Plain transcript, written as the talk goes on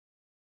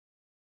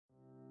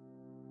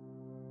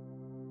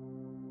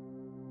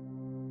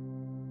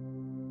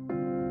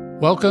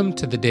Welcome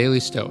to the Daily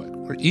Stoic,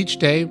 where each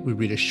day we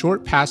read a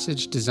short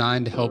passage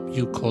designed to help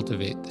you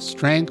cultivate the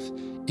strength,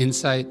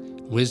 insight,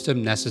 and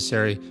wisdom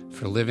necessary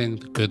for living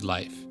the good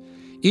life.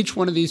 Each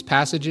one of these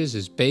passages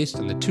is based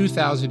on the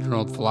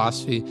 2,000-year-old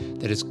philosophy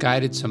that has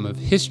guided some of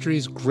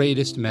history's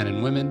greatest men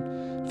and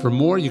women. For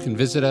more, you can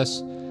visit us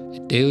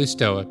at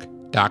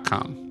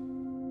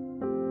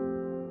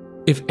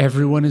dailystoic.com. If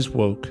everyone is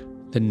woke,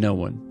 then no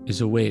one is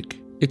awake.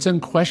 It's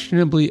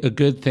unquestionably a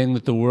good thing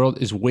that the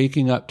world is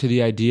waking up to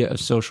the idea of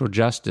social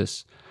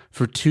justice.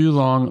 For too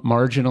long,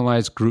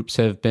 marginalized groups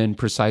have been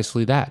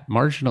precisely that,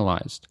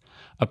 marginalized.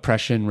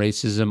 Oppression,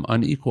 racism,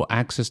 unequal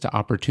access to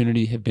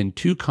opportunity have been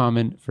too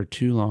common for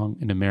too long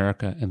in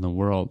America and the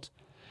world.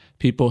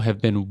 People have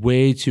been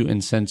way too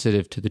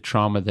insensitive to the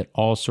trauma that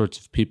all sorts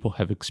of people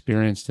have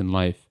experienced in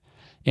life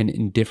and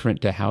indifferent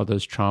to how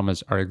those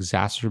traumas are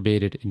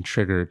exacerbated and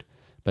triggered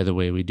by the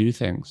way we do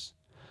things.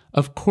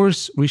 Of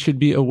course, we should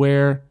be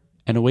aware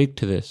and awake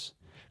to this.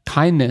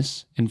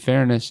 Kindness and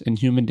fairness and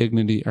human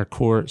dignity are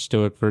core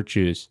Stoic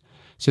virtues.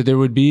 So there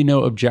would be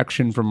no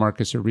objection from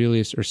Marcus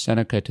Aurelius or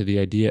Seneca to the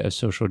idea of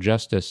social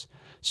justice.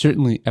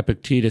 Certainly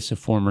Epictetus, a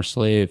former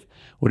slave,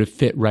 would have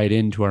fit right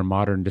into our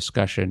modern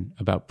discussion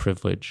about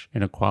privilege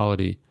and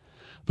equality.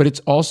 But it's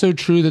also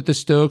true that the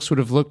Stoics would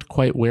have looked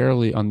quite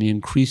warily on the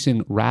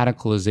increasing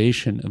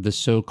radicalization of the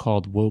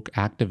so-called woke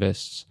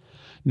activists.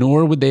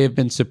 Nor would they have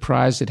been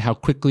surprised at how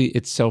quickly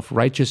its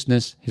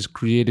self-righteousness has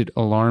created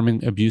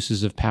alarming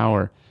abuses of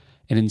power,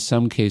 and in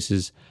some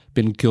cases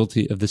been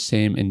guilty of the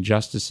same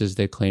injustices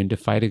they claim to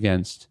fight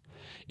against.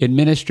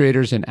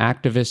 Administrators and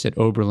activists at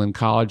Oberlin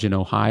College in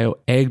Ohio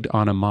egged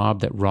on a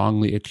mob that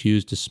wrongly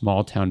accused a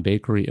small-town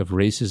bakery of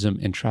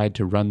racism and tried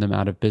to run them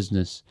out of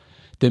business.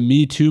 The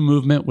Me Too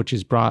movement, which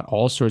has brought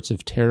all sorts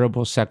of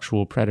terrible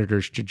sexual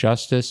predators to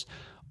justice,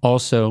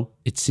 also,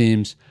 it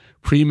seems,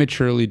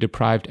 prematurely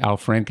deprived Al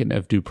Franken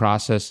of due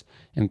process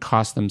and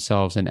cost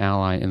themselves an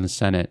ally in the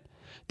Senate.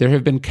 There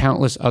have been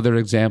countless other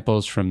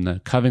examples, from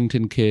the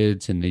Covington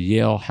kids and the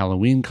Yale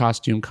Halloween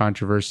costume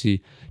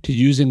controversy to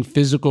using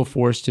physical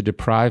force to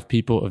deprive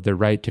people of their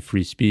right to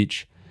free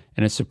speech,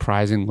 and a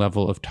surprising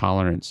level of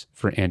tolerance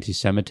for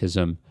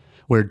anti-Semitism,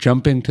 where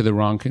jumping to the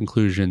wrong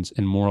conclusions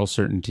and moral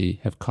certainty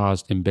have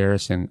caused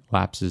embarrassing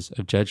lapses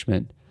of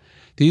judgment.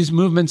 These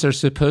movements are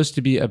supposed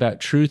to be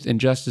about truth and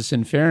justice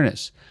and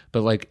fairness,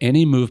 but like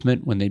any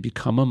movement, when they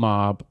become a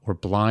mob or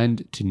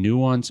blind to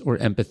nuance or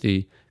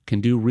empathy, can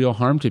do real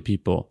harm to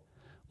people.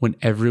 When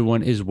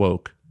everyone is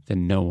woke,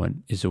 then no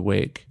one is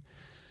awake.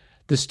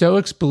 The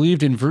Stoics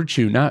believed in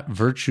virtue, not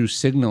virtue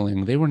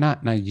signaling. They were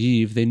not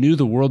naive. They knew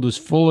the world was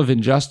full of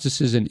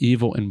injustices and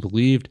evil and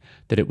believed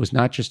that it was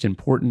not just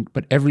important,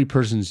 but every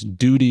person's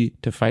duty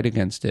to fight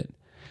against it.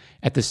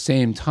 At the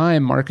same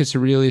time, Marcus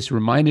Aurelius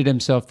reminded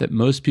himself that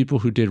most people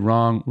who did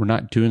wrong were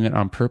not doing it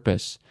on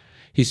purpose.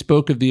 He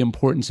spoke of the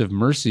importance of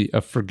mercy,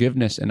 of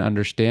forgiveness and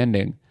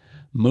understanding.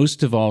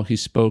 Most of all, he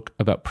spoke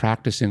about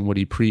practicing what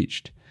he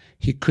preached.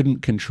 He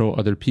couldn't control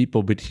other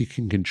people, but he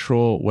can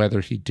control whether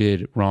he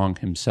did wrong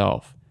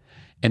himself.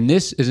 And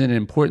this is an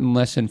important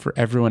lesson for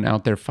everyone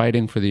out there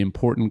fighting for the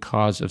important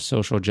cause of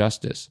social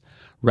justice.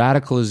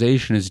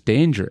 Radicalization is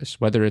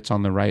dangerous, whether it's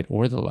on the right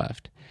or the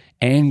left.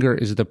 Anger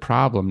is the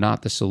problem,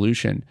 not the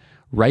solution.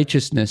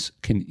 Righteousness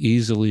can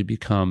easily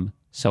become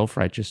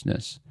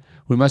self-righteousness.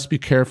 We must be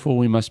careful,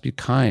 we must be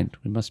kind,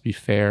 we must be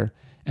fair,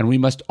 and we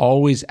must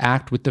always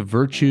act with the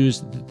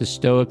virtues that the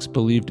Stoics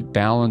believed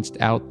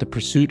balanced out the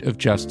pursuit of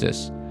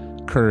justice,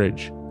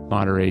 courage,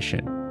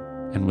 moderation,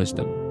 and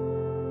wisdom.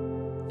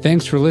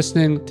 Thanks for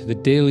listening to the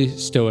Daily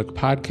Stoic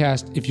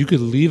Podcast. If you could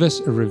leave us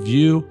a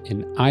review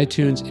in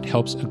iTunes, it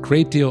helps a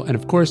great deal. And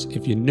of course,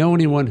 if you know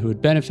anyone who would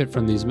benefit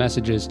from these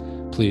messages,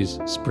 please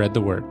spread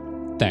the word.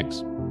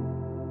 Thanks.